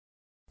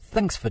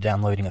Thanks for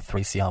downloading a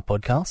 3CR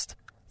podcast.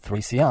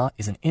 3CR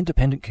is an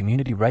independent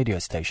community radio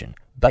station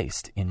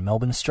based in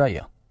Melbourne,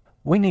 Australia.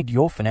 We need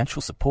your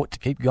financial support to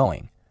keep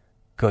going.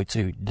 Go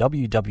to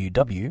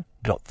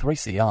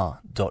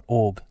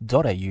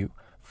www.3cr.org.au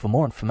for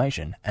more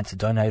information and to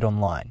donate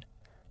online.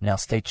 Now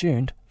stay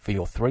tuned for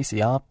your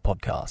 3CR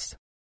podcast.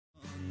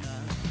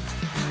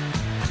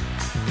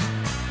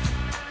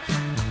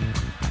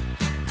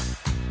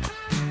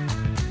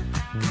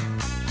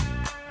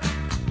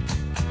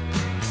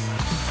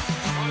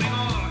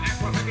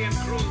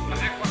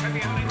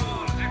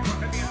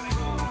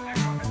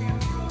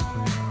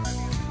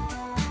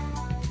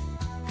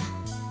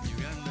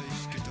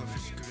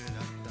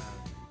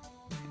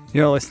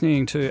 You're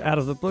listening to Out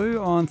of the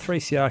Blue on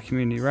 3CR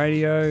Community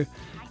Radio,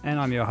 and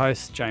I'm your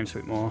host, James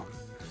Whitmore.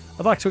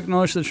 I'd like to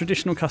acknowledge the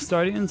traditional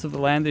custodians of the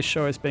land this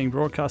show is being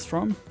broadcast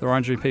from, the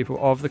Wurundjeri people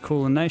of the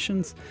Kulin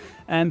Nations,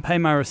 and pay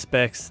my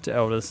respects to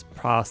elders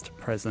past,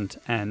 present,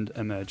 and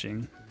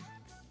emerging.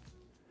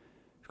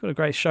 We've got a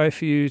great show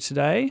for you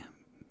today,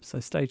 so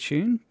stay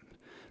tuned.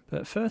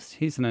 But first,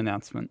 here's an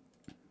announcement.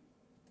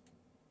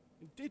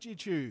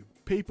 DigiTube,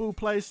 People,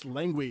 Place,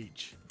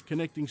 Language.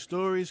 Connecting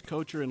stories,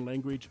 culture and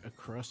language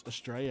across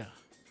Australia.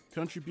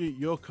 Contribute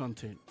your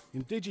content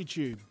in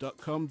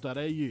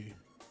digitube.com.au.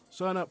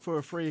 Sign up for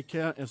a free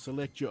account and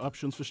select your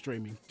options for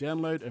streaming,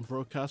 download and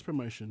broadcast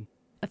promotion.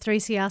 A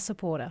 3CR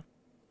supporter.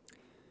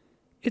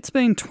 It's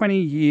been 20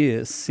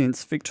 years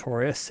since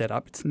Victoria set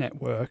up its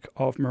network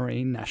of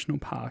marine national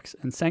parks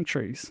and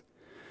sanctuaries.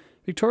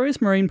 Victoria's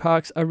marine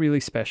parks are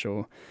really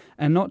special,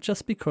 and not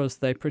just because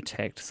they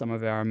protect some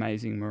of our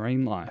amazing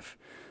marine life.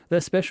 They're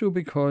special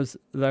because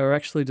they were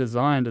actually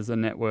designed as a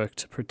network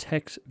to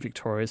protect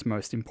Victoria's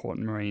most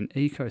important marine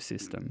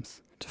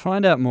ecosystems. To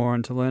find out more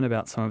and to learn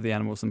about some of the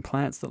animals and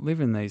plants that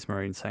live in these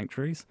marine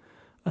sanctuaries,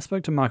 I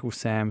spoke to Michael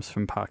Sams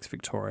from Parks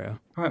Victoria.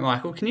 All right,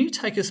 Michael, can you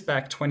take us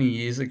back 20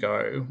 years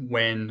ago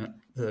when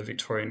the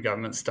Victorian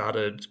government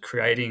started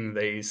creating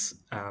these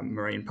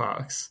marine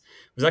parks?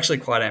 It was actually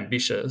quite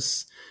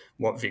ambitious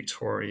what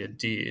Victoria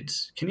did.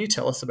 Can you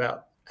tell us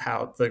about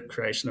how the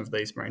creation of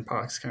these marine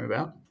parks came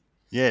about?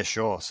 Yeah,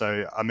 sure.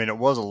 So, I mean, it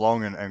was a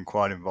long and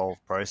quite involved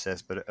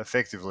process, but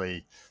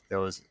effectively there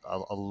was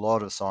a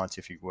lot of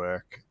scientific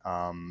work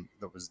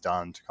that was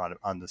done to kind of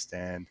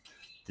understand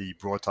the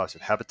broad types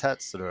of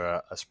habitats that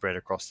are spread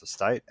across the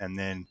state. And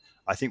then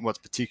I think what's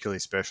particularly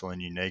special and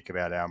unique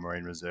about our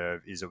marine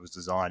reserve is it was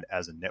designed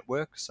as a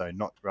network. So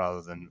not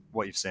rather than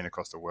what you've seen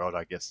across the world,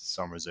 I guess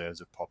some reserves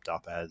have popped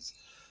up as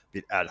a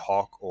bit ad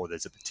hoc, or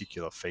there's a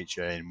particular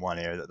feature in one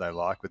area that they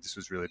like, but this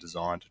was really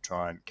designed to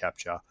try and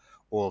capture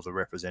all of the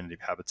representative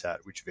habitat,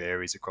 which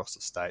varies across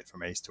the state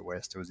from east to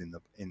west, was in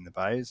the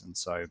bays. And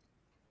so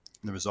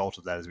the result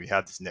of that is we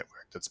have this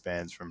network that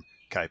spans from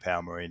Cape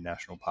Howe Marine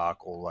National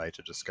Park all the way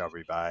to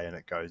Discovery Bay, and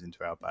it goes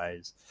into our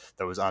bays.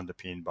 That was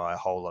underpinned by a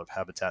whole lot of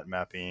habitat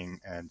mapping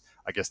and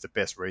I guess the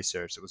best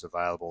research that was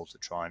available to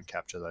try and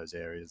capture those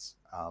areas.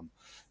 And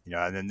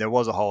then there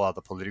was a whole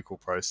other political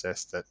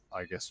process that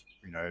I guess,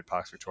 at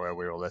Parks Victoria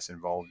we were less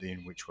involved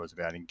in, which was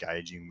about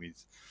engaging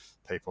with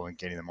people and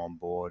getting them on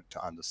board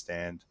to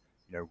understand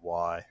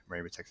why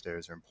marine protected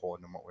areas are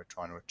important and what we're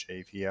trying to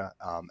achieve here.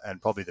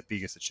 And probably the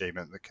biggest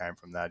achievement that came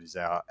from that is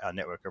our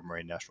network of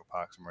marine national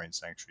parks and marine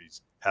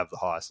sanctuaries have the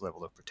highest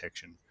level of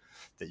protection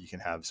that you can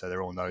have. So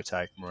they're all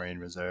no-take marine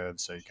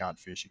reserves, so you can't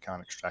fish, you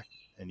can't extract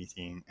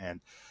anything. And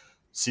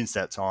since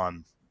that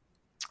time,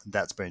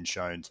 that's been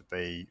shown to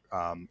be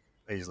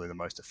easily the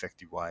most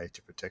effective way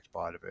to protect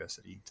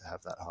biodiversity, to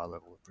have that high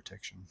level of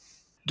protection.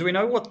 Do we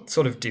know what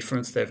sort of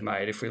difference they've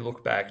made if we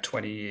look back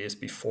 20 years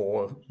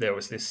before there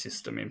was this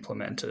system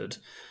implemented?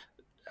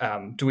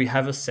 Do we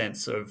have a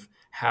sense of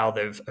how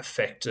they've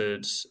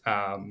affected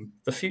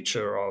the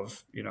future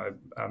of,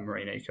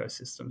 marine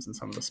ecosystems and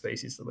some of the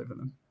species that live in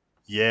them?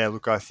 Yeah,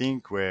 look, I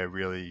think we're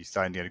really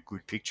starting to get a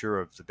good picture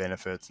of the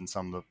benefits and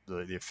some of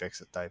the effects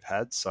that they've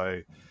had.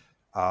 So,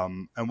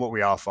 and what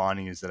we are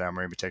finding is that our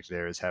marine protected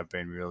areas have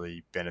been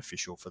really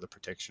beneficial for the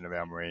protection of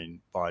our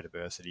marine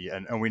biodiversity.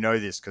 And we know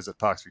this because at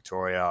Parks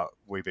Victoria,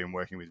 we've been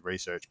working with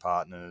research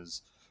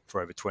partners for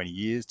over 20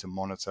 years to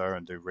monitor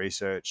and do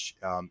research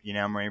in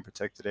our marine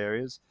protected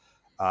areas.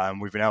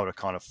 And we've been able to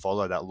kind of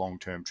follow that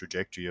long-term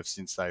trajectory of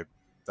since they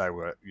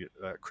were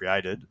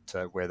created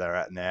to where they're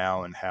at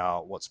now, and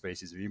what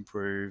species have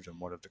improved and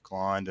what have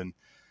declined.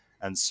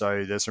 And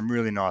so there's some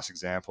really nice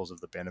examples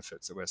of the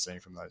benefits that we're seeing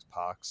from those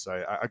parks.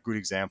 So a good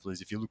example is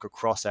if you look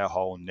across our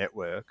whole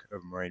network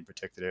of marine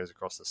protected areas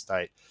across the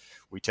state,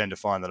 we tend to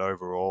find that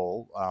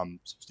overall,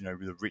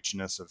 the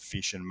richness of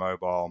fish and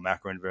mobile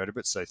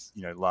macroinvertebrates, so,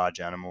 large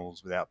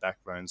animals without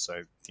backbones,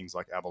 so things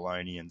like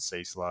abalone and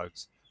sea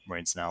slugs,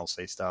 marine snails,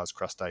 sea stars,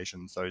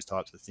 crustaceans, those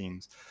types of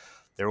things,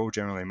 they're all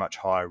generally much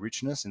higher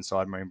richness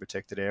inside marine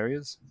protected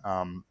areas.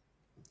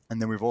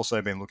 And then we've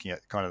also been looking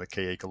at kind of the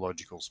key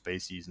ecological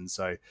species. And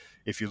so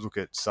if you look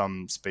at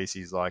some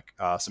species like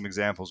some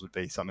examples would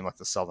be something like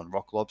the southern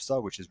rock lobster,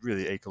 which is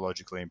really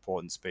ecologically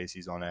important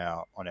species on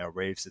our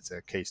reefs. It's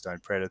a keystone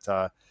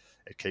predator.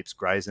 It keeps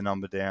grazer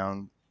number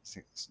down.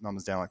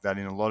 numbers down like that.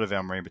 In a lot of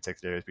our marine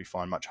protected areas, we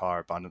find much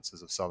higher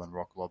abundances of southern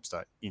rock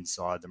lobster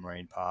inside the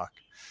marine park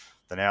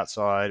than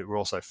outside. We're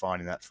also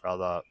finding that for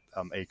other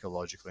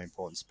ecologically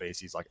important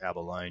species like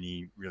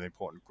abalone, really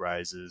important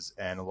grazers,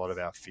 and a lot of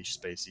our fish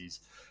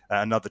species.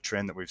 Another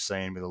trend that we've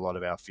seen with a lot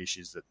of our fish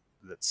is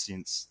that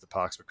since the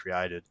parks were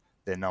created,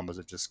 their numbers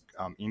have just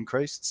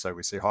increased. So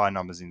we see high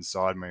numbers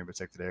inside marine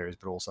protected areas,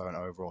 but also an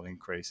overall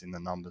increase in the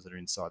numbers that are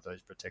inside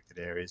those protected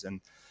areas.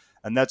 And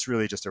that's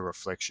really just a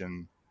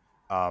reflection,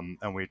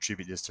 and we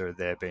attribute this to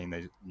there being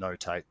these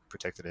no-take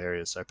protected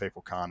areas, so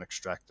people can't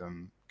extract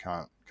them,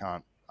 can't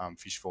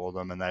fish for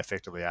them, and they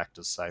effectively act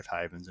as safe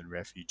havens and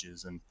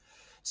refuges. And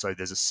so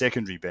there's a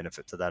secondary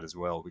benefit to that as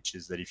well, which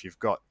is that if you've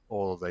got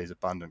all of these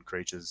abundant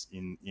creatures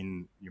in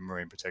your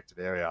marine protected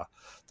area,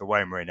 the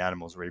way marine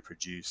animals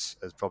reproduce,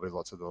 as probably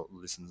lots of the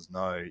listeners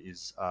know,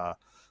 is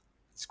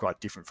it's quite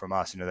different from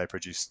us. They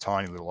produce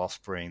tiny little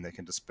offspring that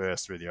can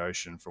disperse through the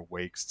ocean for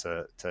weeks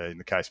to in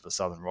the case of the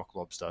southern rock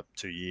lobster,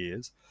 2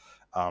 years.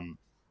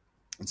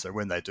 And so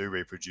when they do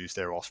reproduce,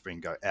 their offspring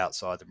go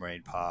outside the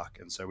marine park.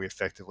 And so we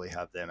effectively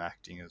have them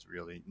acting as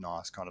really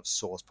nice kind of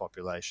source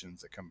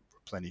populations that can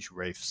replenish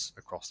reefs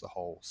across the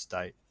whole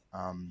state.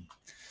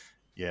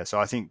 So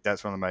I think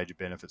that's one of the major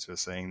benefits we're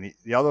seeing.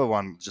 The other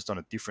one, just on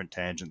a different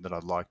tangent that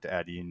I'd like to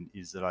add in,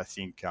 is that I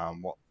think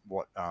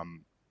what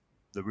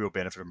the real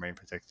benefit of marine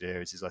protected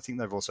areas is I think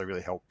they've also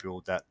really helped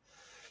build that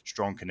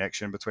strong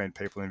connection between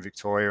people in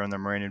Victoria and the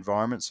marine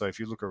environment. So if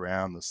you look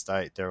around the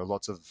state, there are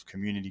lots of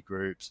community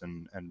groups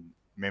and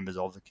members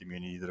of the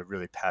community that are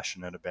really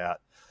passionate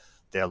about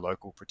their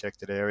local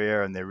protected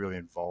area, and they're really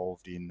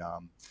involved in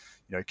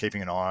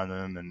keeping an eye on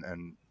them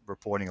and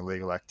reporting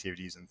illegal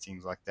activities and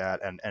things like that.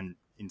 And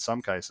in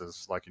some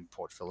cases, like in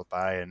Port Phillip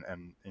Bay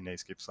and in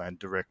East Gippsland,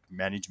 direct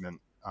management,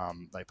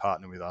 they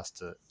partner with us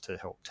to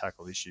help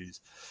tackle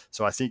issues.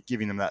 So I think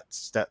giving them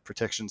that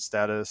protection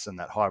status and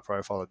that high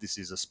profile that this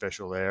is a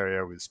special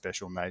area with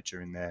special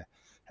nature in there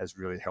has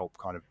really helped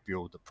kind of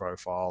build the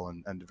profile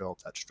and develop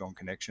that strong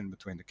connection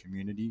between the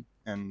community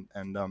and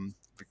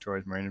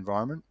Victoria's marine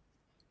environment.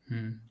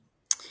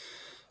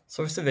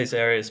 So obviously these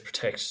areas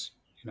protect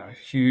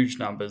huge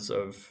numbers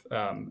of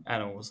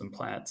animals and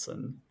plants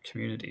and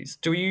communities.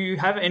 Do you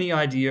have any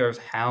idea of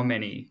how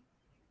many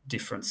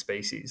different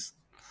species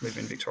live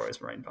in Victoria's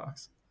marine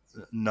parks?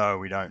 No,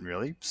 we don't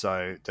really.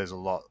 So there's a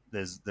lot.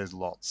 There's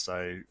lots.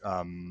 So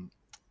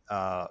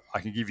I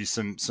can give you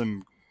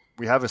some.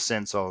 We have a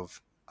sense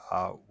of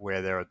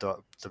where there are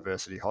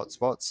diversity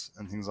hotspots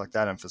and things like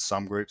that. And for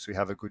some groups, we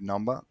have a good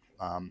number.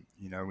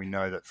 We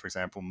know that, for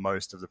example,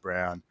 most of the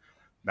brown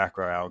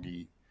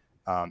macroalgae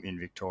in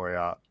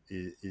Victoria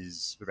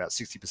is about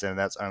 60% of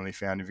that's only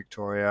found in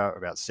Victoria.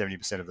 About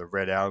 70% of the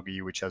red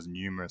algae, which has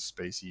numerous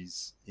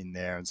species in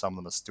there, and some of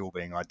them are still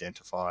being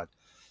identified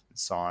in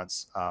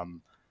science.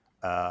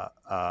 About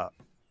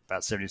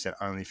 70%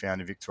 only found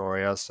in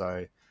Victoria.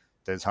 So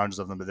there's hundreds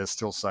of them, but there's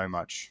still so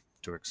much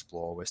to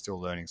explore. We're still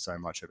learning so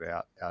much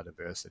about our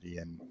diversity,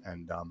 and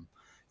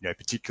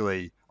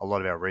particularly a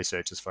lot of our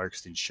research is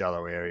focused in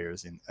shallow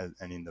areas and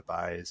in the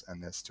bays,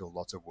 and there's still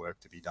lots of work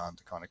to be done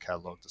to kind of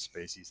catalogue the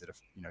species that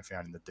are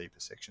found in the deeper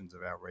sections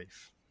of our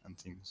reef and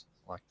things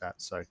like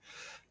that. So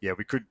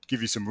we could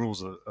give you some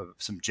rules of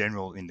some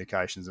general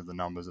indications of the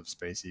numbers of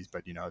species,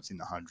 but it's in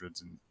the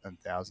hundreds and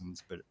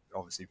thousands, but it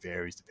obviously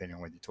varies depending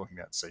on whether you're talking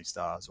about sea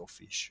stars or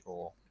fish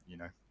or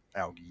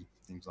algae,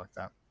 things like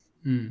that.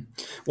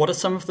 What are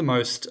some of the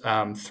most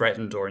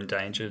threatened or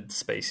endangered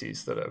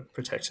species that are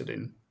protected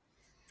in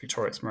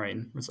Victoria's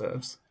marine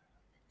reserves?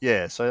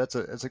 Yeah, so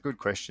that's a good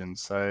question.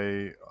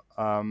 So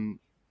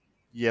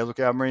look,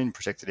 our marine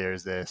protected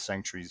areas, they're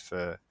sanctuaries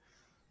for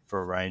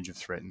a range of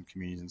threatened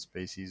communities and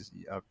species.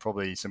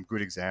 Probably some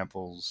good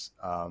examples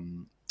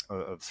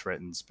of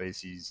threatened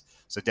species.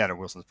 So down at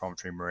Wilson's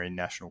Promontory Marine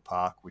National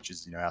Park, which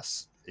is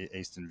us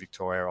eastern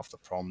Victoria off the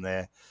prom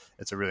there,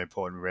 it's a really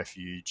important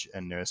refuge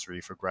and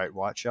nursery for great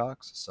white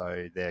sharks.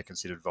 So they're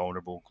considered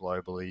vulnerable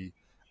globally.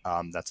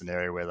 That's an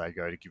area where they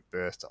go to give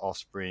birth to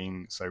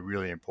offspring, so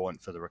really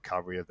important for the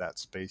recovery of that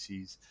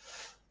species.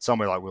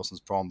 Somewhere like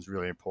Wilson's Prom is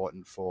really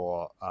important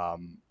for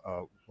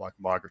like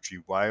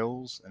migratory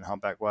whales and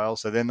humpback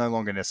whales. So they're no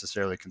longer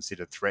necessarily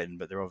considered threatened,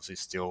 but they're obviously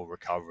still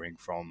recovering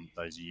from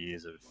those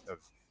years of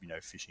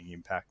fishing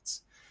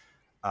impacts.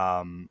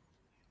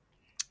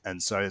 And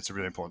so it's a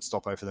really important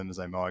stopover for them as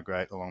they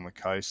migrate along the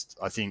coast.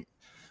 I think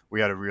we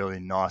had a really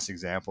nice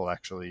example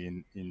actually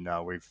in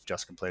we've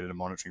just completed a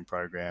monitoring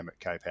program at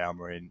Cape Howe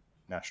Marine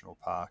National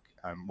Park.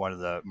 One of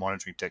the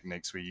monitoring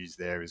techniques we use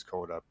there is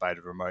called a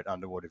baited remote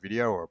underwater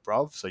video, or a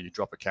BRUV. So you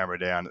drop a camera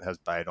down, it has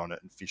bait on it,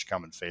 and fish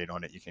come and feed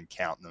on it. You can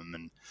count them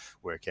and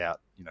work out,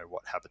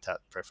 what habitat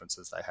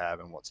preferences they have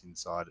and what's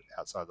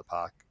outside the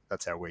park.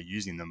 That's how we're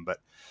using them. But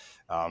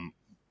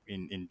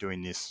in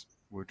doing this,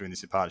 we're doing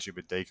this in partnership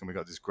with Deakin. We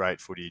got this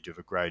great footage of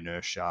a grey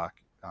nurse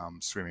shark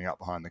swimming up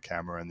behind the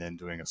camera and then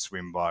doing a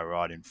swim by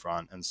right in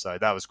front. And so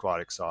that was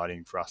quite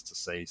exciting for us to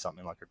see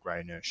something like a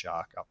grey nurse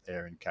shark up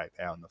there in Cape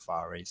Howe in the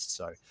Far East.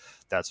 So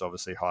that's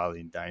obviously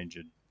highly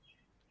endangered.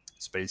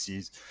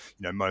 species,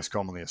 most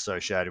commonly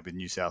associated with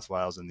New South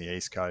Wales and the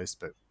East Coast,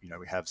 but,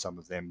 we have some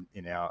of them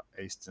in our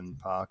eastern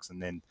parks.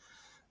 And then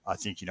I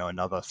think,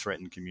 another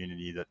threatened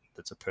community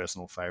that's a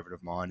personal favourite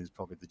of mine is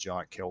probably the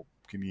giant kelp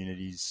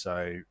communities.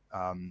 So,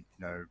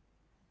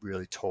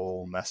 really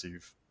tall,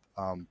 massive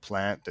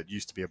plant that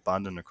used to be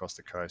abundant across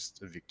the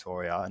coast of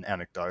Victoria, and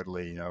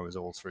anecdotally, it was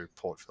all through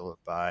Port Phillip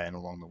Bay and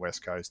along the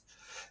west coast.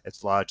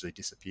 It's largely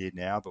disappeared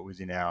now, but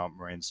within our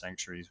marine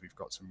sanctuaries, we've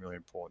got some really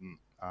important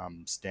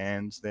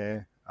stands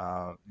there,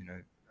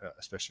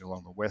 especially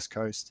along the west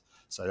coast.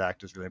 So they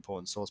act as really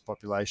important source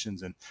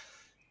populations, and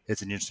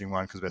it's an interesting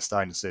one because we're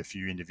starting to see a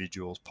few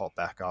individuals pop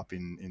back up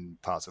in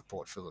parts of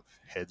Port Phillip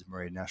Heads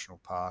Marine National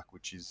Park,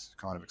 which is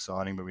kind of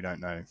exciting, but we don't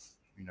know,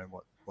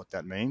 what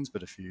that means,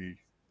 but a few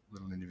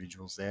little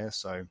individuals there.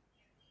 So,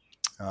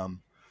 so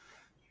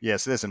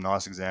there's some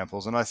nice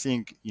examples. And I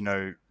think,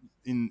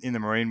 in the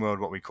marine world,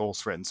 what we call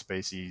threatened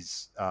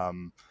species,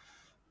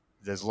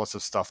 there's lots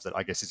of stuff that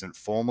I guess isn't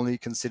formally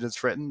considered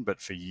threatened,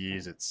 but for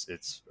years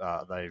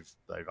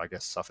they've I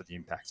guess suffered the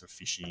impacts of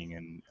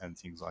fishing and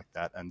things like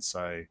that. And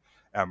so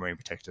our marine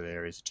protected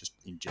areas just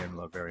in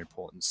general are very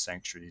important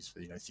sanctuaries for,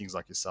 things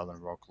like your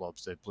southern rock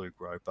lobster, blue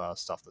groper,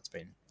 stuff that's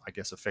been, I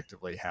guess,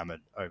 effectively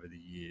hammered over the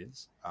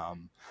years.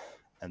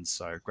 And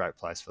so great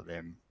place for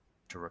them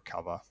to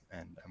recover,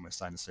 and we're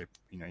starting to see,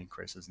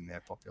 increases in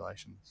their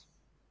populations.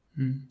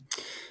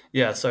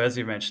 Yeah, so as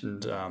you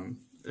mentioned,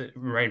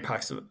 marine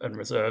parks and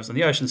reserves and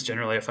the oceans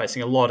generally are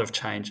facing a lot of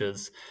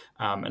changes.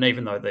 And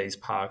even though these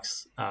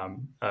parks are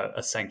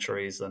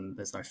sanctuaries and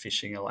there's no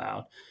fishing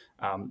allowed,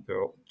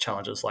 there are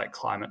challenges like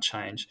climate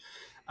change.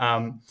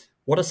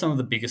 What are some of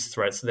the biggest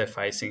threats that they're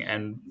facing,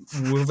 and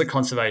will the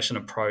conservation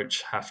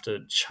approach have to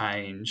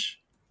change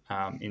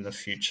in the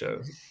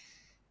future?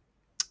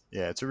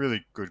 Yeah, it's a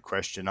really good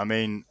question. I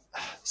mean,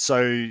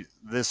 so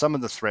there's some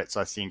of the threats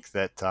I think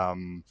that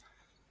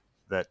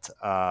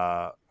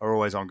are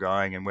always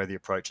ongoing and where the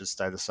approaches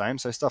stay the same.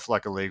 So stuff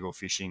like illegal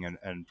fishing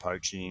and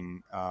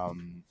poaching,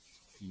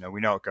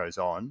 we know it goes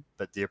on,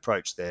 but the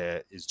approach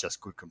there is just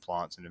good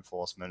compliance and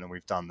enforcement, and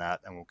we've done that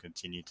and we'll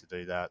continue to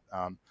do that.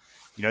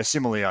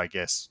 Similarly, I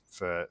guess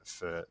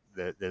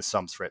there's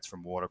some threats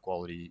from water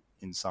quality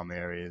in some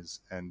areas,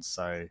 and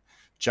so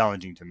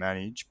challenging to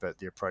manage, but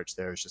the approach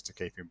there is just to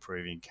keep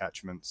improving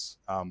catchments.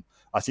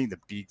 I think the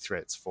big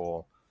threats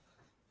for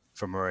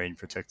marine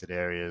protected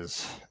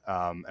areas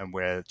and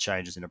where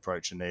changes in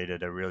approach are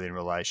needed are really in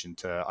relation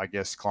to, I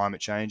guess,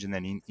 climate change, and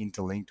then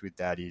interlinked with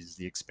that is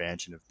the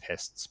expansion of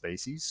pest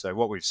species. So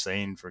what we've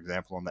seen, for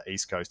example, on the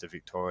east coast of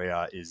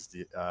Victoria is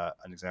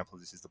an example of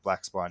this is the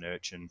black spine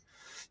urchin,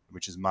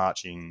 which is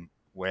marching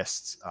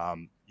west,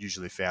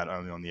 usually found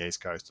only on the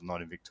east coast and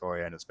not in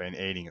Victoria, and it's been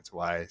eating its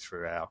way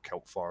through our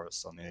kelp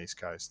forests on the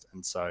east coast.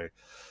 And so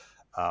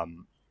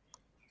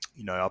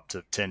up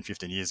to 10,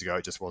 15 years ago,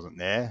 it just wasn't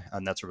there.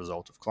 And that's a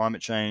result of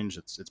climate change.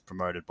 It's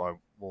promoted by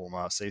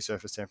warmer sea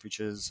surface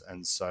temperatures.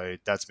 And so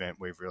that's meant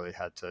we've really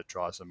had to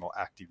try some more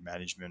active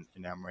management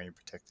in our marine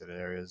protected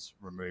areas,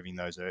 removing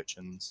those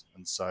urchins.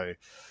 And so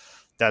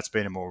that's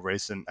been a more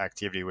recent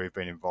activity we've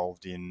been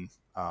involved in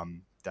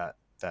that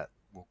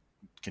we'll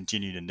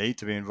continue to need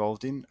to be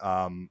involved in.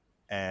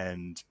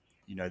 And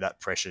that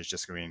pressure is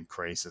just going to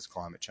increase as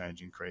climate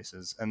change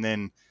increases. And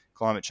then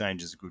climate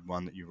change is a good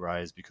one that you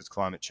raised, because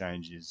climate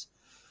change is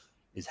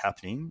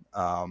happening,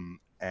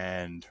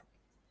 and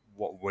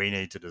what we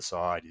need to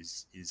decide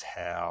is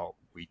how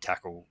we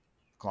tackle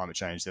climate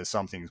change. There's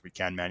some things we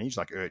can manage,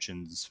 like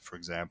urchins, for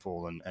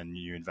example, and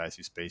new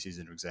invasive species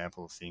are an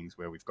example of things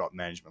where we've got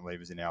management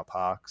levers in our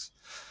parks.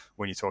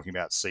 When you're talking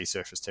about sea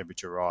surface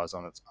temperature rise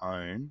on its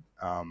own,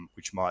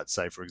 which might,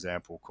 say, for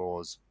example,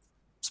 cause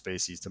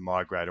species to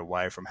migrate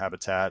away from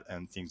habitat,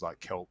 and things like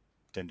kelp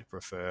tend to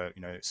prefer,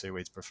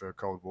 seaweeds prefer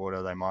cold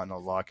water, they might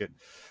not like it.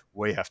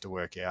 We have to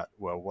work out,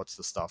 well, what's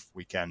the stuff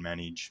we can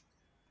manage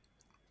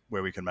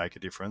where we can make a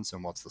difference,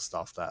 and what's the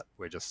stuff that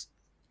we're just,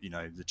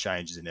 the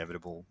change is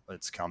inevitable,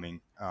 it's coming.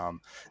 And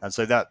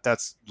so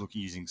that's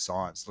using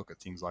science, look at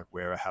things like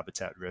where are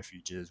habitat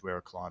refuges, where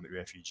are climate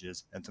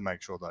refuges, and to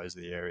make sure those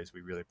are the areas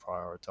we really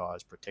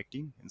prioritise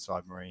protecting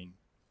inside marine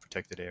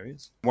protected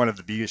areas. One of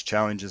the biggest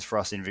challenges for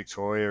us in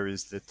Victoria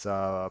is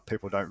that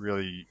people don't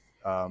really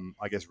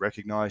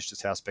recognise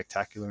just how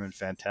spectacular and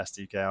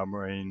fantastic our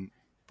marine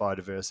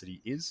biodiversity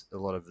is. A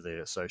lot of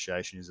the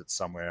association is it's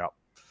somewhere up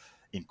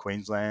in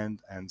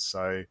Queensland, and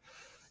so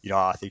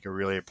I think a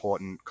really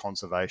important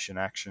conservation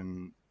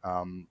action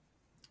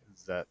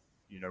that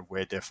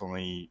we're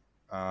definitely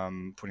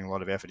putting a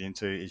lot of effort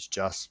into is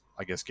just,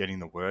 I guess, getting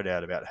the word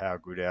out about how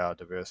good our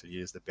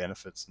diversity is, the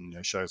benefits,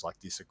 and shows like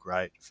this are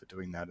great for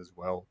doing that as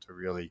well, to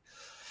really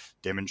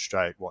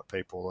demonstrate what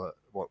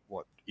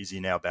is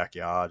in our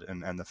backyard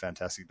and the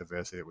fantastic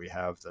diversity that we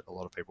have that a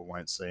lot of people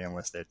won't see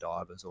unless they're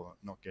divers or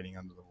not getting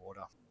under the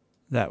water.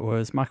 That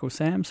was Michael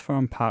Sams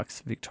from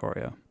Parks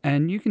Victoria.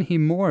 And you can hear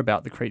more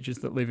about the creatures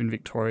that live in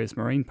Victoria's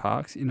marine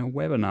parks in a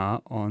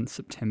webinar on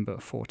September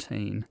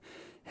 14.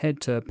 Head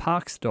to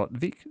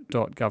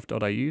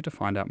parks.vic.gov.au to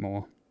find out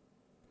more.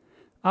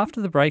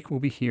 After the break, we'll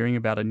be hearing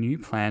about a new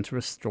plan to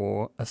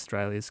restore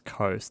Australia's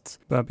coasts.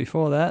 But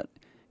before that,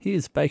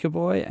 here's Baker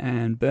Boy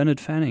and Bernard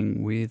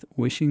Fanning with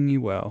Wishing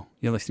You Well.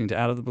 You're listening to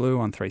Out of the Blue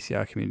on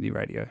 3CR Community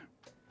Radio.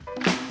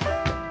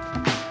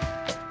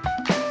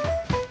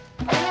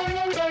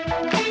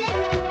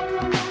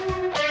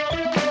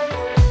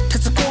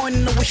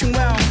 Disappointing to wishing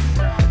well,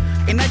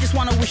 and I just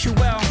want to wish you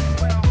well.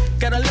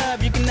 Got a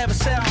love you can never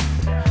sell.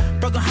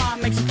 Broken heart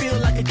makes you feel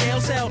like a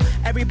jail cell.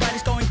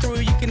 Everybody's going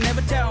through, you can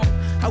never tell.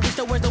 I wish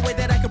there was a way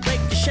that I could break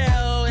your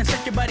shell and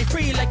set your body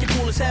free like you're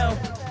cool as hell.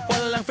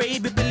 Wala lang free,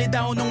 bibili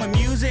daw nung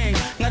amusing.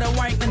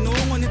 Ngaraway na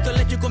nung, nito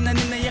let you come na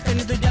ninayakan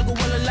nito yago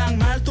wala lang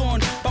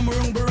malton.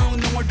 Pamurong-burong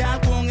nung ordal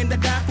kong in the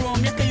dark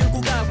room, yak kayo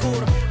kugal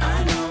kur.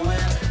 I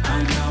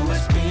know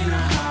it's been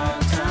a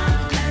hard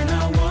time, and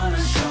I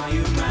wanna show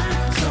you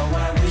mine. So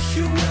I wish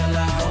you well,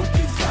 I hope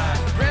you find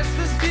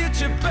restless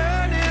future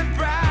burning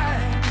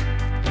bright.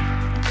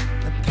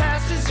 The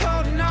past is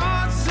holding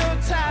on so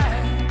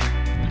tight.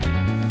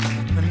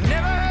 I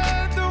never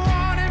heard the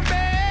warning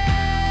bell,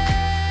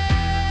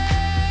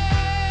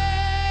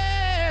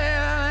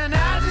 and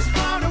I just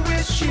wanna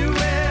wish you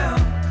well.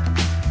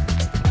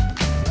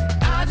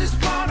 I just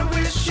wanna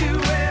wish you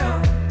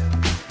well.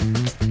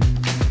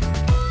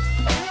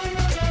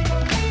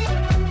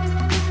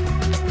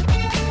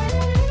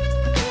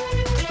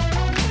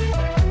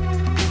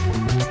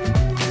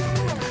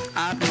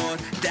 Up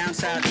north, down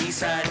south, east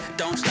side.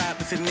 Don't stop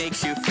if it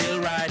makes you feel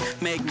right.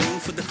 Make room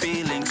for the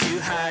feelings you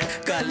hide.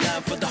 Got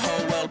love for the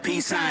whole world,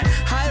 peace sign.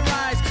 High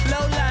rise,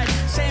 low light.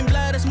 Same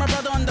blood as my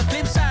brother on the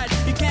flip side.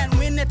 You can't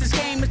win at this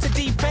game, it's a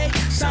deep fake.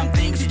 Some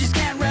things you just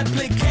can't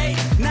replicate.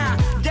 Nah,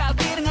 gal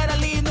kidding at a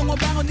lead. Nung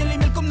bangon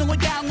nilimil kum nung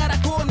gal nga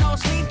ako. No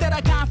sleep that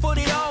I can't put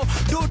it all.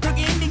 Do it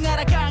ending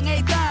nga kang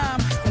a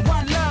time.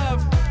 One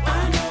love.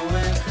 I know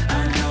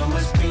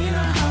it's been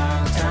a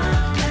hard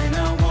time, and I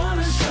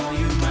wanna show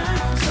you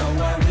mine. So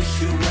I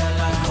wish you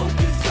well, I hope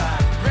you fly.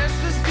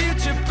 Restless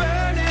future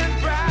burning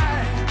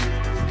bright.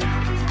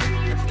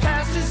 The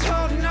past is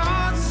holding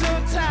on so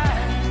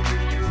tight.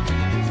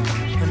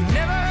 I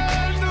never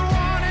heard the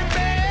warning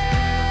bell,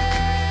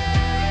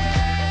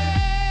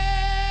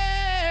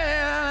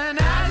 and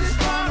I just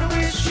wanna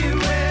wish you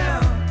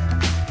well.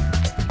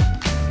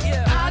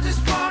 Yeah, I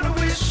just wanna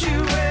wish you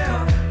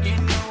well. You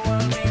know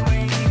I'll be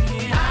waiting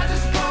here. I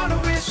just wanna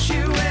wish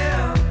you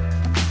well.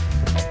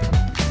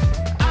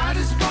 I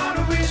just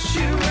wanna wish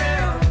you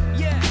well.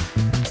 Yeah.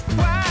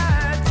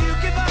 Why'd you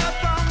give up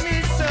on me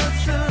so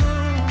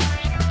soon?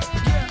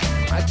 Yeah.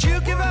 Why'd you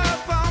give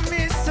up on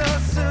me so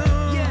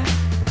soon? Yeah.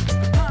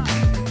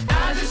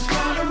 I just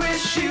wanna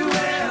wish you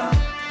well.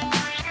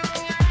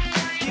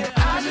 Yeah.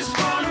 I just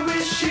wanna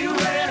wish you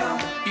well.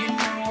 You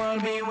know I'll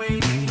be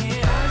waiting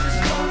here. I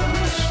just wanna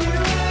wish you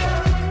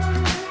well.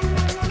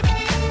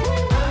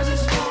 I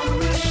just wanna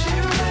wish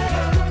you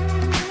well.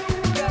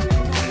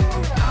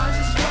 I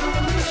just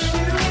wanna wish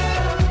you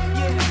well.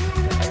 Yeah.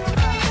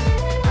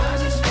 I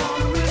just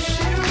wanna wish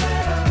you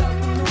well.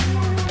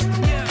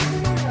 Yeah.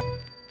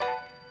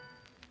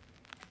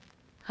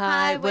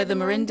 Hi, we're the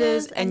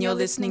Marindas, and you're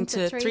listening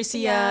to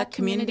 3CR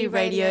Community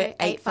Radio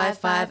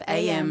 855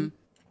 AM.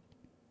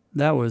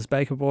 That was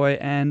Baker Boy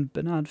and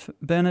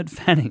Bernard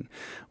Fanning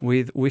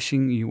with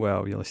Wishing You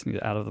Well. You're listening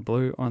to Out of the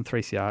Blue on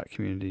 3CR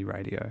Community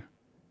Radio.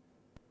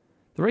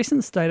 The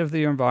recent State of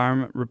the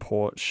Environment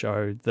report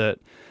showed that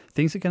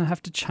things are going to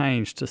have to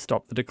change to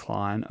stop the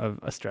decline of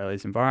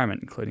Australia's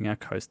environment, including our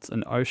coasts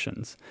and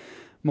oceans.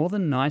 More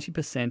than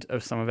 90%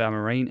 of some of our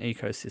marine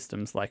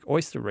ecosystems, like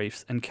oyster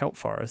reefs and kelp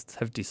forests,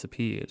 have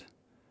disappeared.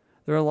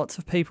 There are lots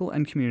of people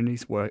and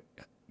communities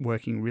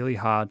working really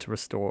hard to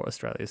restore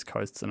Australia's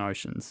coasts and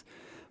oceans.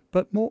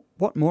 But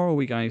what more are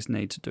we going to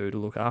need to do to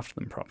look after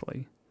them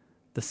properly?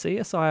 The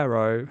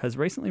CSIRO has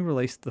recently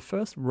released the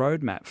first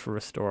roadmap for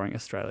restoring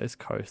Australia's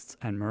coasts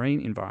and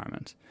marine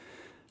environment.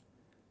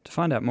 To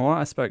find out more,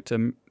 I spoke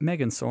to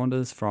Megan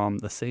Saunders from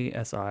the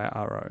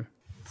CSIRO.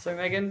 So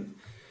Megan,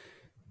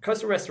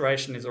 coastal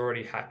restoration is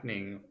already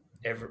happening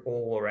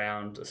all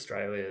around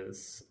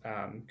Australia's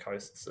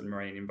coasts and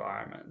marine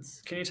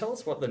environments. Can you tell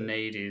us what the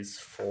need is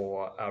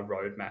for a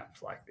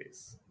roadmap like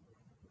this?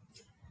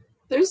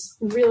 There's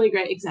really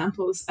great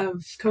examples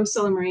of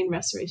coastal and marine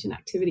restoration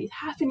activities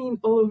happening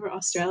all over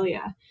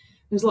Australia.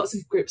 There's lots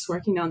of groups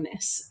working on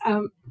this.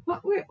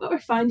 What we're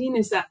finding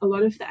is that a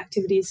lot of the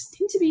activities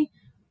tend to be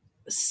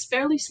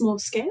fairly small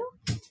scale,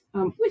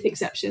 with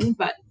exception,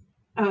 but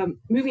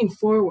moving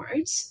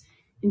forwards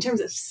in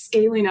terms of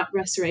scaling up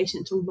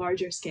restoration to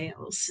larger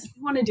scales.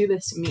 We want to do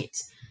this to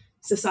meet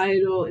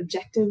societal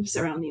objectives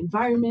around the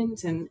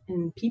environment and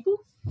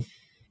people.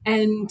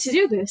 And to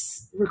do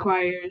this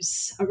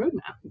requires a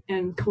roadmap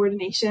and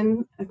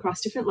coordination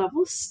across different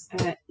levels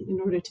in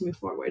order to move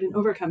forward and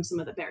overcome some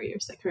of the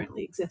barriers that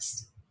currently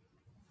exist.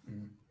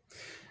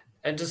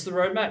 And does the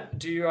roadmap,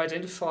 do you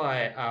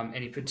identify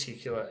any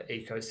particular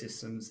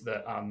ecosystems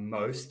that are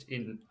most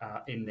in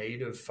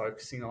need of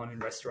focusing on in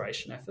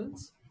restoration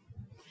efforts?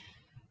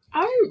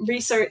 Our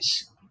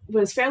research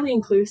was fairly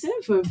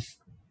inclusive of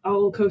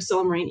all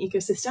coastal and marine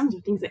ecosystems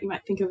are things that you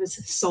might think of as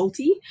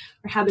salty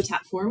or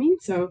habitat forming.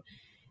 So,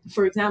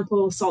 for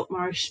example, salt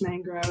marsh,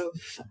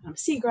 mangrove,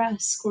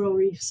 seagrass, coral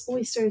reefs,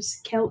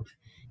 oysters, kelp,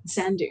 and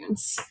sand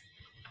dunes.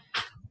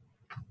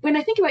 When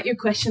I think about your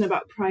question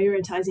about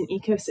prioritizing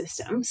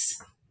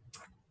ecosystems,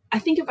 I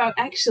think about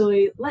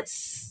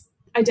let's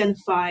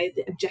identify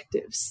the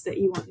objectives that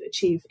you want to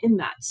achieve in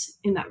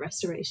that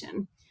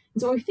restoration.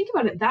 And so when we think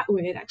about it that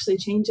way, it actually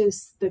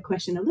changes the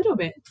question a little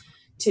bit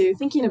to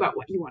thinking about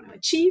what you want to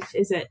achieve.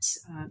 Is it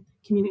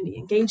community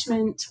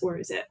engagement, or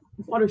is it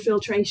water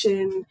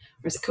filtration,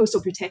 or is it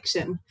coastal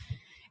protection?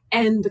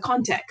 And the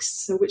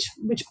context, so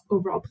which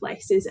overall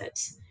place is it?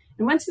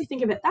 And once we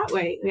think of it that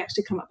way, we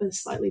actually come up with a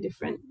slightly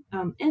different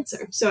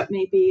answer. So it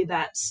may be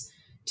that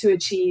to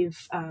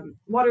achieve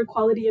water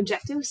quality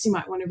objectives, you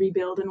might want to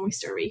rebuild an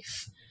oyster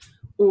reef,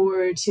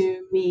 or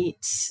to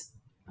meet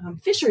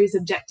fisheries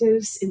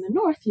objectives in the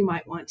north, you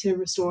might want to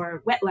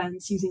restore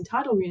wetlands using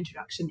tidal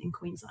reintroduction in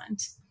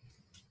Queensland.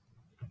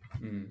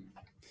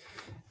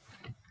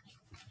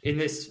 In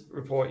this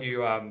report,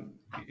 you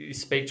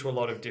speak to a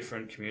lot of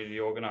different community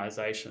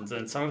organisations,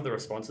 and some of the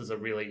responses are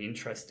really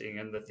interesting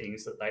and the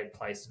things that they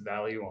place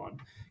value on.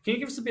 Can you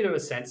give us a bit of a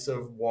sense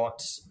of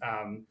what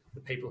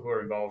the people who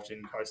are involved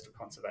in coastal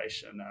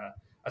conservation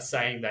are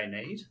saying they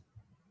need?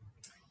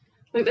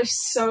 Look, there's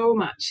so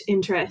much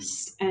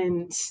interest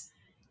and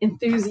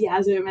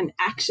enthusiasm and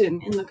action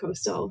in the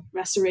coastal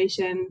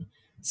restoration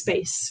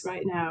space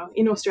right now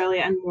in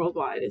Australia and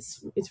worldwide.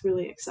 It's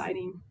really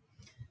exciting.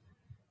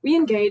 We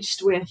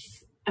engaged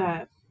with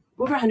over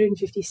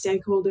 150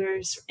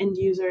 stakeholders, end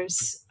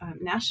users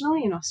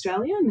nationally in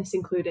Australia, and this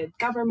included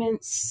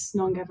governments,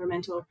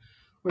 non-governmental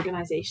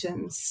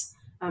organisations,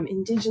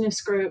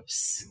 Indigenous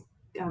groups,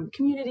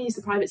 communities,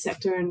 the private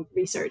sector, and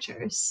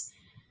researchers.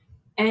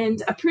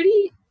 And a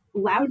pretty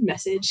loud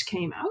message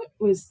came out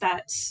was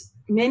that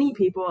many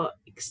people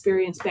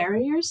experience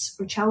barriers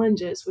or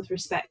challenges with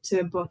respect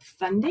to both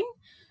funding,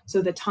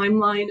 so the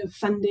timeline of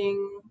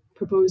funding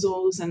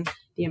proposals and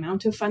the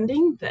amount of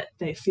funding that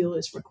they feel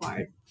is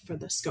required for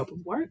the scope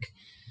of work.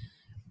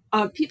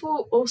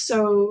 People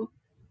also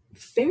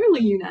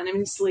fairly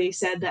unanimously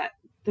said that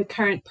the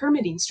current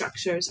permitting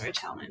structures are a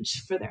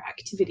challenge for their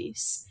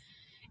activities.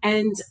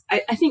 And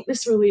I think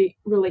this really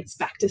relates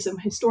back to some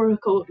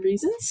historical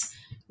reasons,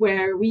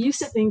 where we used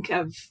to think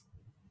of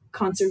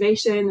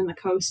conservation in the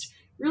coast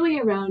really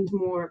around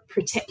more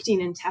protecting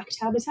intact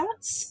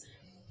habitats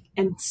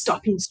and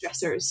stopping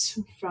stressors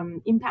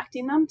from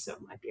impacting them. So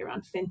it might be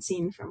around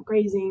fencing from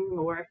grazing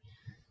or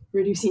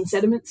reducing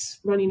sediments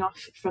running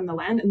off from the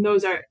land. And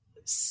those are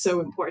so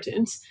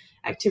important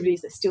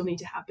activities that still need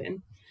to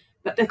happen.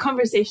 But the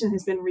conversation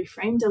has been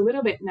reframed a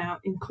little bit now,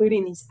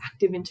 including these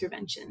active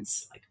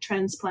interventions like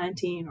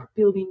transplanting or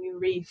building new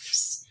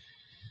reefs,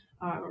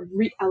 or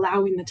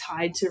allowing the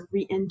tide to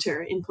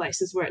re-enter in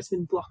places where it's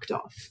been blocked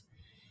off.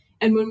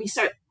 And when we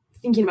start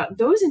thinking about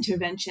those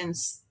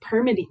interventions,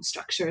 permitting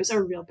structures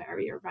are a real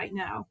barrier right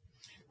now.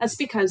 That's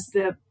because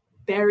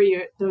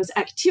those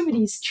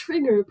activities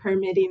trigger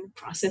permitting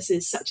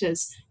processes such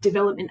as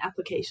development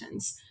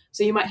applications.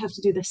 So you might have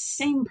to do the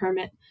same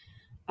permit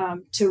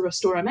to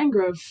restore a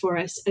mangrove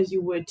forest as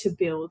you would to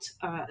build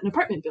an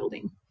apartment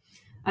building.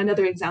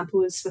 Another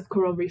example is with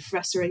coral reef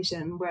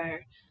restoration,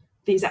 where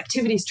these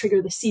activities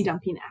trigger the Sea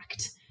Dumping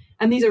Act.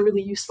 And these are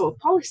really useful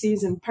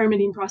policies and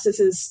permitting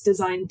processes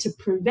designed to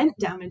prevent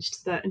damage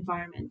to the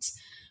environment.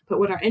 But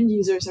what our end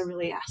users are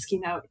really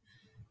asking out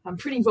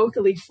pretty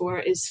vocally for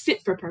is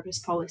fit-for-purpose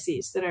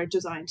policies that are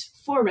designed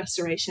for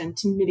restoration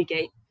to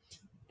mitigate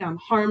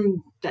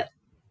harm that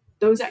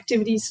those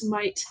activities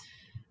might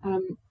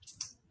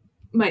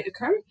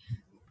occur,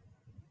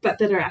 but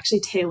that are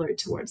actually tailored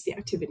towards the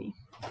activity.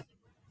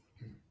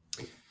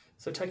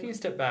 So taking a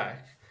step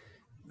back,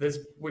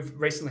 we've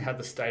recently had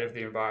the State of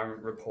the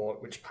Environment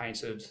report, which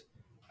painted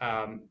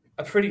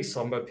a pretty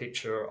somber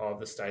picture of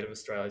the state of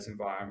Australia's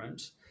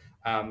environment.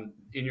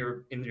 In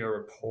your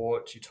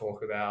report, you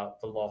talk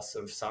about the loss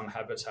of some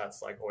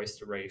habitats like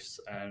oyster reefs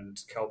and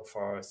kelp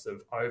forests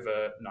of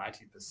over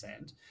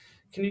 90%.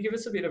 Can you give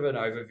us a bit of an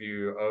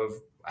overview of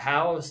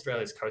how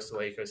Australia's coastal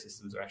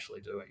ecosystems are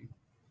actually doing?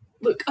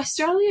 Look,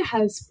 Australia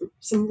has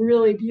some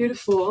really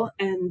beautiful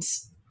and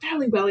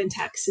fairly well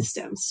intact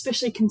systems,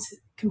 especially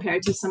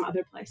compared to some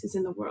other places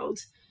in the world.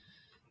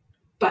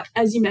 But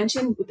as you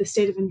mentioned, with the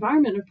State of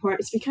Environment report,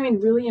 it's becoming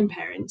really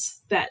apparent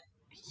that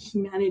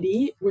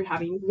humanity, we're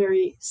having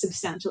very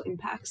substantial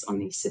impacts on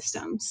these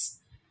systems.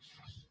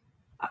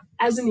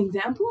 As an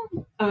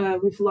example,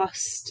 we've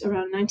lost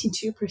around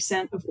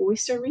 92% of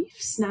oyster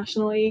reefs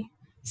nationally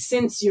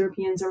since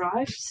Europeans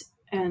arrived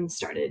and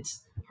started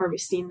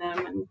harvesting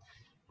them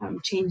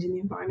and changing the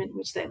environment in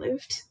which they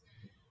lived.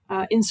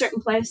 In certain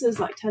places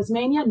like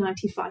Tasmania,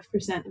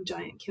 95% of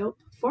giant kelp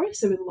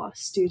forests have been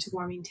lost due to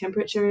warming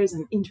temperatures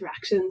and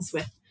interactions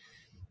with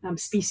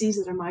species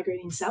that are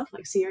migrating south,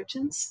 like sea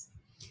urchins.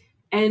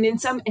 And in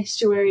some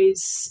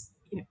estuaries,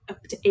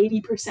 up to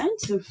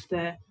 80% of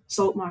the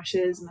salt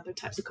marshes and other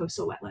types of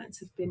coastal wetlands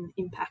have been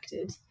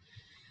impacted.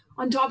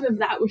 On top of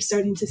that, we're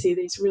starting to see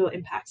these real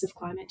impacts of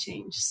climate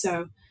change.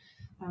 So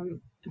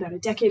about a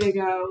decade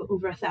ago,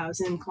 over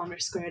 1,000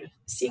 kilometers squared of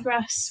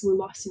seagrass were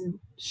lost in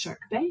Shark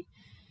Bay,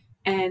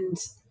 and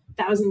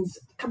a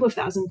couple of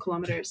thousand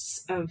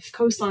kilometers of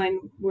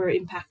coastline were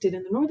impacted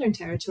in the Northern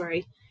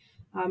Territory,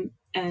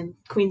 and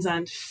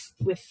Queensland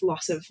with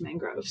loss of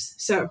mangroves.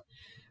 So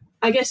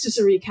I guess just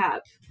to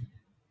recap,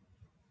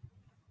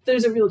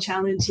 there's a real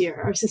challenge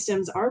here. Our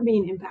systems are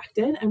being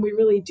impacted, and we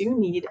really do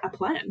need a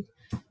plan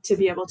to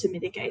be able to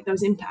mitigate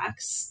those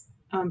impacts,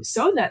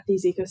 so that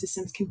these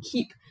ecosystems can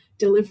keep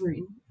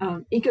delivering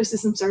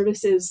ecosystem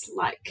services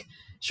like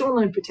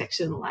shoreline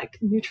protection, like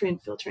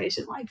nutrient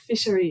filtration, like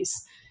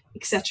fisheries,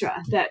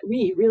 etc., that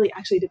we really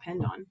actually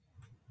depend on.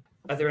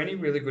 Are there any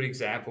really good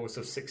examples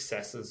of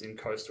successes in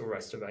coastal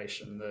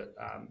restoration that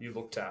you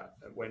looked at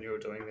when you were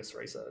doing this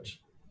research?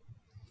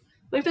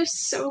 Like, there's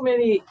so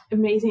many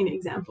amazing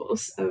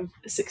examples of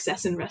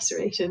success in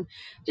restoration.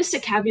 Just to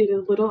caveat it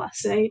a little, I'll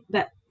say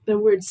that the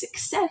word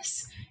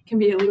success can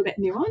be a little bit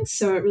nuanced,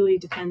 so it really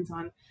depends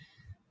on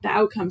the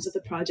outcomes of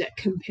the project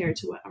compared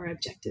to what our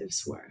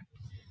objectives were.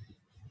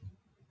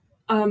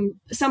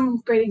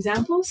 Some great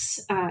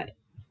examples.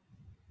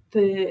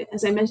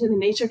 As I mentioned, the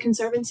Nature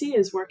Conservancy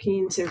is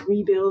working to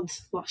rebuild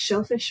lost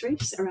shellfish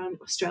reefs around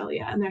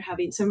Australia, and they're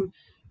having some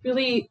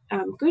really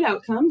good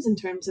outcomes in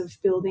terms of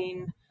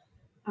building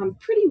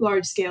pretty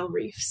large-scale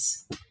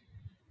reefs.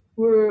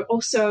 We're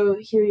also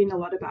hearing a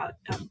lot about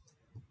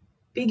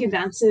big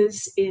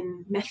advances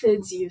in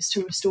methods used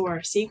to restore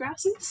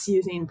seagrasses,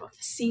 using both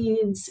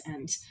seeds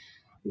and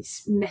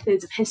these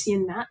methods of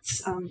Hessian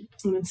mats. And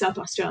in South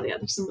Australia,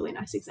 there's some really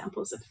nice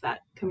examples of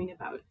that coming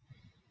about.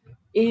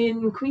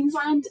 In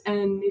Queensland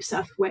and New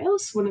South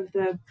Wales, one of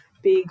the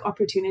big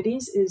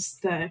opportunities is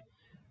the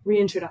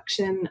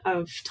reintroduction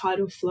of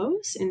tidal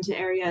flows into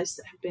areas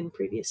that have been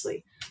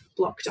previously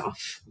blocked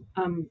off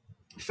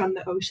from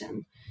the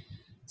ocean.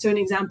 So an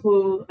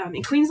example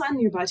in Queensland,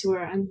 nearby to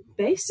where I'm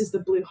based, is the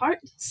Blue Heart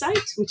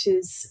site, which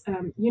is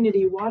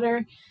Unity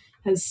Water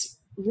has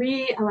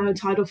allowed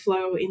tidal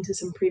flow into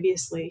some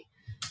previously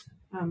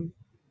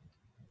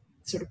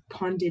sort of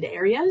ponded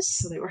areas.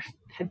 So they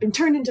had been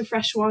turned into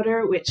fresh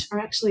water, which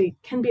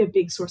can be a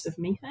big source of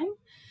methane.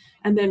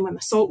 And then when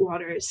the salt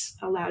water is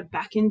allowed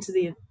back into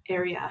the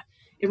area,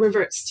 it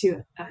reverts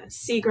to a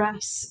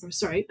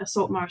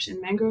salt marsh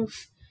and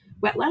mangrove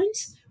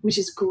wetland, which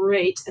is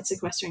great at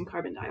sequestering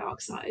carbon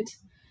dioxide.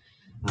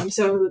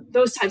 So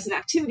those types of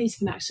activities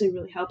can actually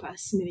really help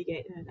us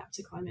mitigate and adapt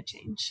to climate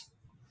change.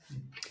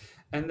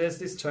 And there's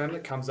this term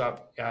that comes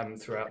up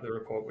throughout the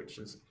report, which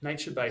is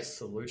nature-based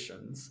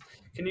solutions.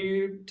 Can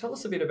you tell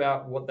us a bit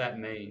about what that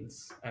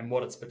means and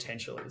what its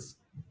potential is?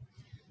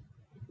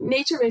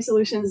 Nature-based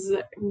solutions is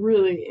a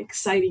really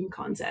exciting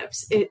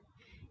concept. It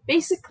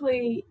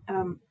basically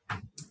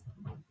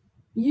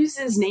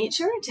uses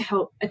nature to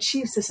help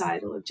achieve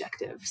societal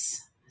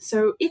objectives.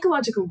 So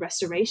ecological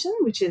restoration,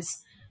 which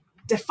is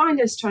defined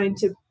as trying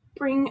to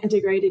bring a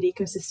degraded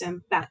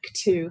ecosystem back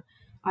to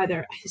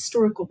either a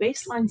historical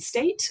baseline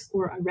state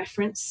or a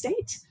reference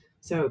state.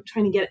 So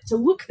trying to get it to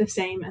look the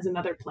same as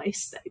another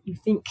place that you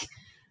think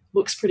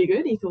looks pretty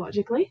good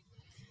ecologically.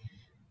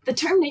 The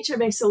term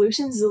nature-based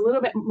solutions is a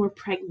little bit more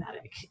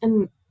pragmatic.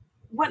 And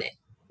what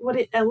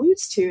it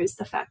alludes to is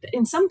the fact that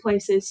in some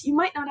places you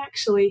might not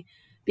actually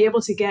be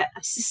able to get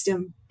a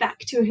system back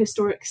to a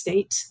historic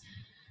state,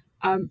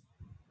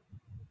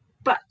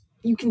 but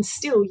you can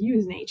still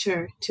use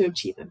nature to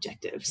achieve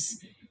objectives.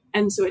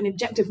 And so an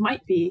objective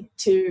might be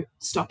to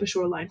stop a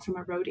shoreline from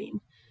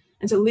eroding.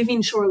 And so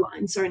living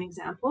shorelines are an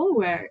example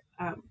where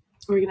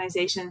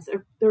organizations,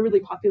 they're really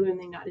popular in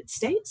the United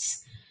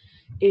States,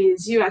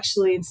 is you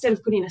actually, instead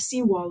of putting a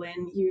seawall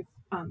in, you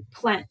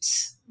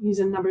use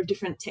a number of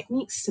different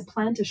techniques to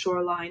plant a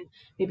shoreline,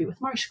 maybe with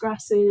marsh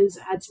grasses,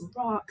 add some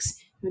rocks,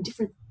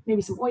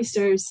 maybe some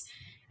oysters.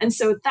 And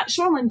so that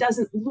shoreline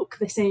doesn't look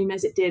the same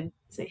as it did,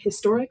 say,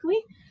 historically,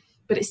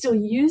 but it still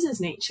uses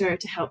nature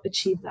to help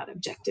achieve that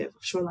objective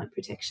of shoreline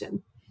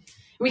protection.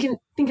 We can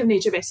think of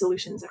nature-based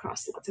solutions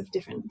across lots of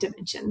different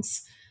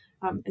dimensions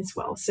as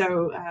well.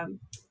 So,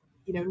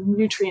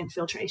 nutrient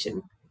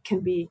filtration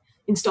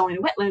installing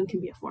a wetland can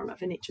be a form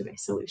of a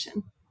nature-based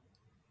solution.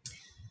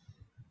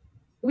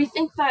 We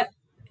think that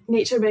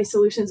nature-based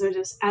solutions are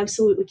just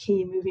absolutely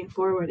key moving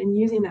forward and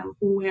using them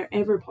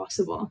wherever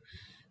possible,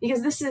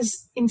 because this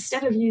is,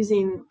 instead of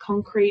using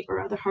concrete or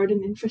other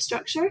hardened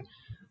infrastructure,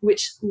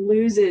 which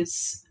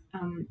loses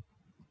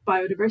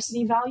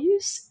biodiversity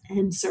values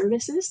and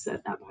services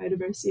that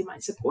biodiversity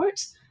might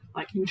support,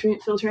 like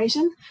nutrient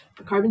filtration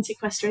or carbon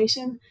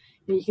sequestration,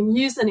 you can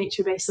use the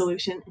nature-based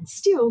solution and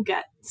still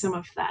get some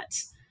of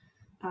that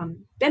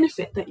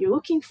benefit that you're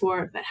looking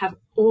for, but have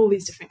all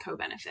these different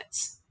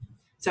co-benefits.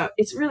 So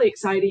it's really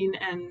exciting,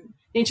 and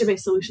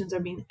nature-based solutions are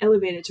being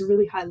elevated to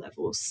really high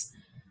levels,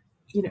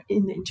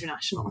 in the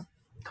international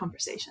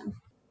conversation.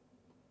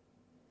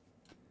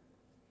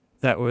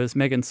 That was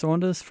Megan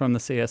Saunders from the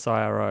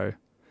CSIRO.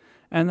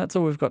 And that's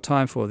all we've got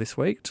time for this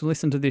week. To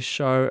listen to this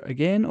show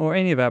again or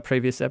any of our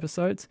previous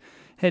episodes,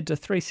 head to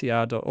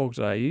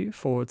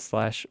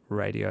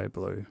 3cr.org.au/Radio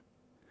Blue.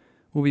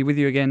 We'll be with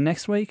you again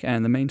next week, and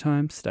in the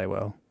meantime, stay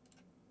well.